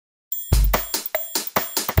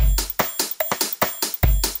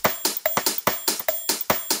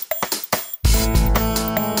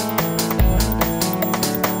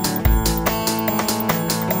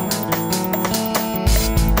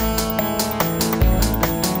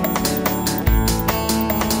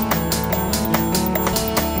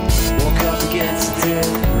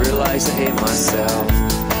Realized I hate myself,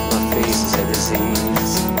 my face is a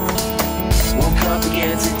disease. Woke up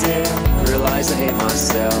again today, realized I hate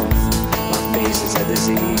myself, my face is a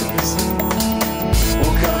disease.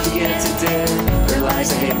 Woke up again today,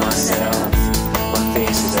 realized I hate myself, my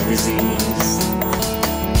face is a disease.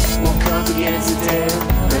 Woke up again today,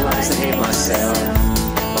 realized I hate myself,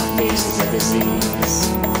 my face is a disease.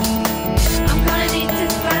 I'm gonna need to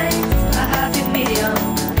find a happy medium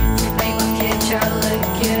to make my future look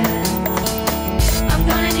good. I'm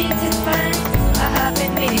gonna need to find a happy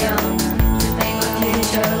medium to make my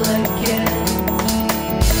future look good.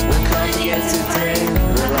 Woke up again today,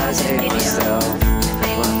 realized I hate myself,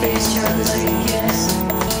 my face is a disease.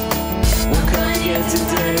 Woke up again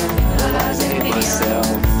today, realized I hate myself,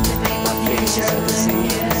 my face is a disease.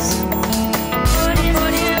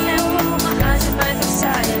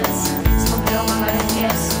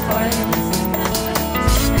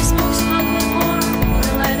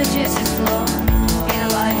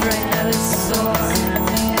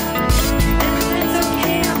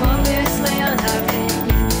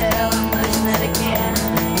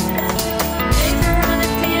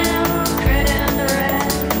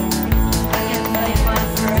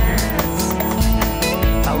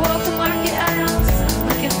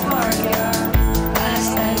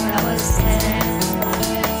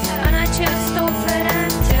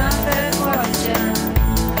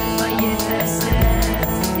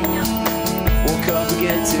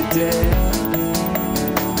 Today,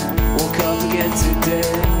 woke up again today,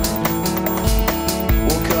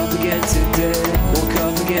 woke up again today, woke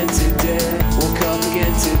up again today, woke up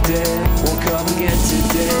again today, woke up again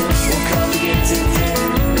today.